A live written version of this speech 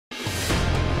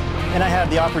And I had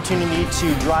the opportunity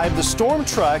to drive the storm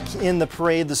truck in the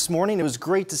parade this morning. It was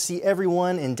great to see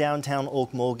everyone in downtown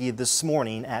Okmulgee this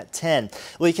morning at 10.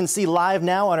 Well, you can see live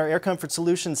now on our Air Comfort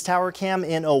Solutions tower cam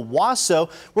in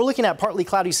Owasso. We're looking at partly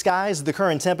cloudy skies. The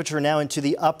current temperature now into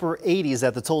the upper 80s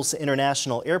at the Tulsa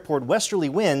International Airport. Westerly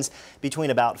winds between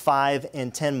about 5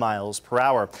 and 10 miles per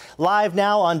hour. Live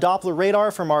now on Doppler radar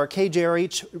from our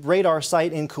KJRH radar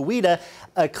site in Coweta.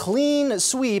 A clean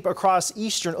sweep across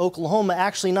eastern Oklahoma.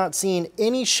 Actually not seeing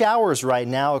any showers right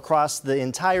now across the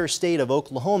entire state of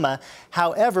Oklahoma.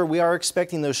 However, we are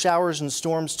expecting those showers and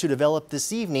storms to develop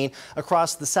this evening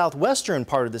across the southwestern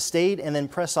part of the state and then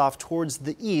press off towards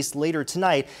the east later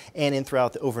tonight and in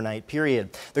throughout the overnight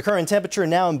period. The current temperature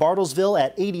now in Bartlesville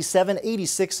at 87,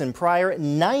 86 in Pryor,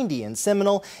 90 in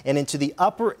Seminole, and into the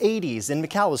upper 80s in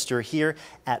McAllister here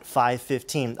at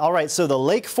 5:15. All right, so the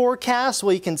lake forecast,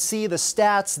 well, you can see the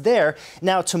stats there.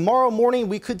 Now, tomorrow morning,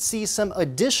 we could see some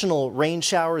additional rain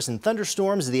showers and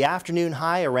thunderstorms. The afternoon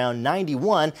high around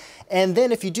 91. And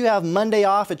then if you do have Monday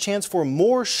off, a chance for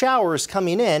more showers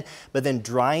coming in, but then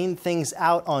drying things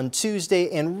out on Tuesday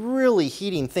and really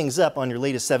heating things up on your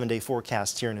latest 7-day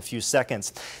forecast here in a few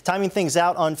seconds. Timing things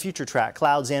out on future track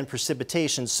clouds and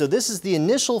precipitation. So this is the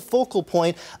initial focal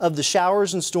point of the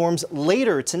showers and storms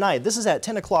later tonight. This is at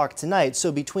 10 o'clock tonight.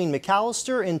 So between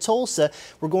McAllister and Tulsa,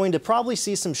 we're going to probably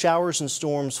see some showers and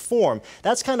storms form.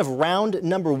 That's kind of round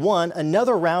number one.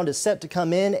 Another round is set to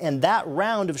come in, and that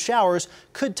round of showers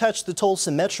could touch the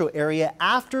Tulsa metro area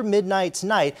after midnight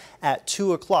tonight at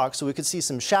 2 o'clock. So we could see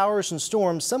some showers and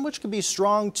storms, some which could be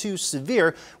strong to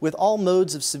severe, with all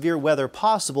modes of severe weather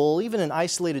possible. Even an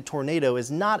isolated tornado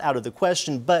is not out of the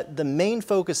question, but the main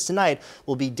focus tonight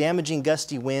will be damaging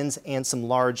gusty winds and some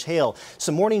large hail.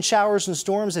 Some morning showers and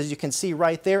storms, as you can see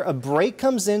right there. A break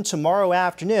comes in tomorrow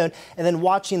afternoon, and then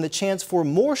watching the chance for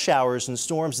more showers and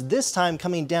storms, this time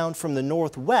coming down from the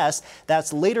northwest.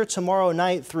 That's later tomorrow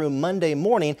night through Monday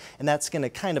morning, and that's going to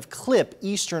kind of clip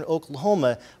eastern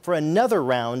Oklahoma for another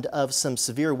round of some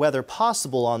severe weather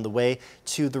possible on the way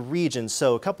to the region.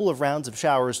 So a couple of rounds of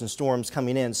showers and storms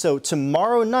coming in. So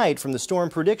tomorrow night from the Storm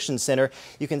Prediction Center,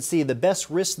 you can see the best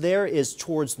risk there is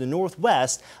towards the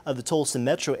northwest of the Tulsa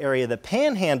metro area. The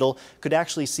Panhandle could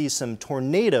actually see some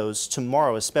tornadoes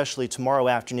tomorrow, especially tomorrow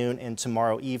afternoon and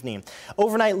tomorrow evening.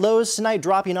 Overnight lows tonight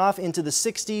dropping off into the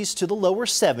 60s to the lower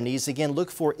 70s. Again,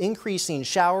 look for increasing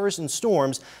showers and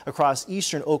storms across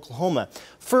eastern Oklahoma.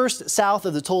 First south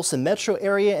of the Tulsa metro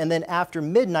area, and then after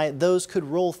midnight, those could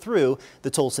roll through the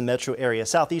Tulsa metro area.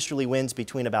 Southeasterly winds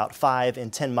between about 5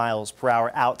 and 10 miles per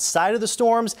hour. Outside of the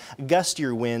storms,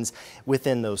 gustier winds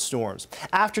within those storms.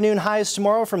 Afternoon highs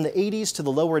tomorrow from the 80s to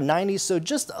the lower 90s, so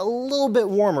just a little bit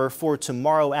warmer for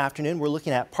tomorrow afternoon. We're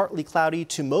looking at partly cloudy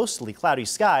to mostly cloudy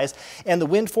skies, and the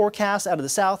wind forecast out of the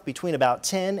south between about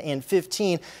 10 and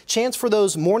 15. Chance for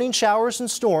those morning showers and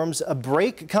storms. A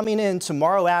break coming in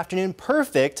tomorrow afternoon.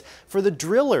 Perfect for the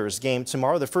Drillers game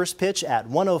tomorrow. The first pitch at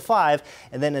 1:05,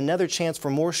 and then another chance for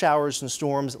more showers and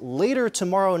storms later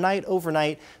tomorrow night,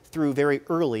 overnight through very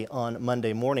early on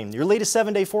Monday morning. Your latest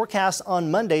 7-day forecast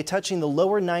on Monday touching the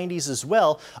lower 90s as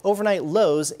well. Overnight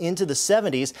lows into the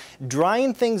 70s.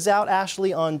 Drying things out,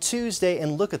 Ashley, on Tuesday,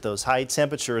 and look at those high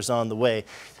temperatures on the way.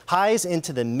 Highs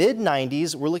into the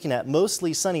mid-90s. We're looking at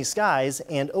mostly sunny skies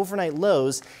and overnight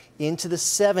lows into the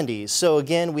 70s. So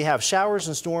again, we have showers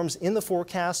and storms in the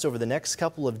forecast over the next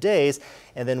couple of days.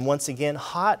 And then once again,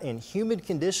 hot and humid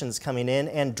conditions coming in,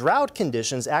 and drought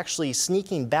conditions actually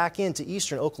sneaking back into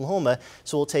eastern Oklahoma.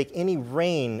 So we'll take any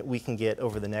rain we can get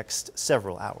over the next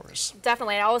several hours.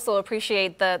 Definitely. I also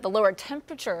appreciate the lower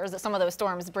temperatures that some of those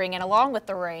storms bring in along with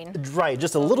the rain. Right.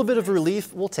 Just a little bit of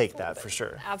relief. We'll take that for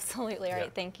sure. Absolutely. All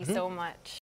right. Thank you so much.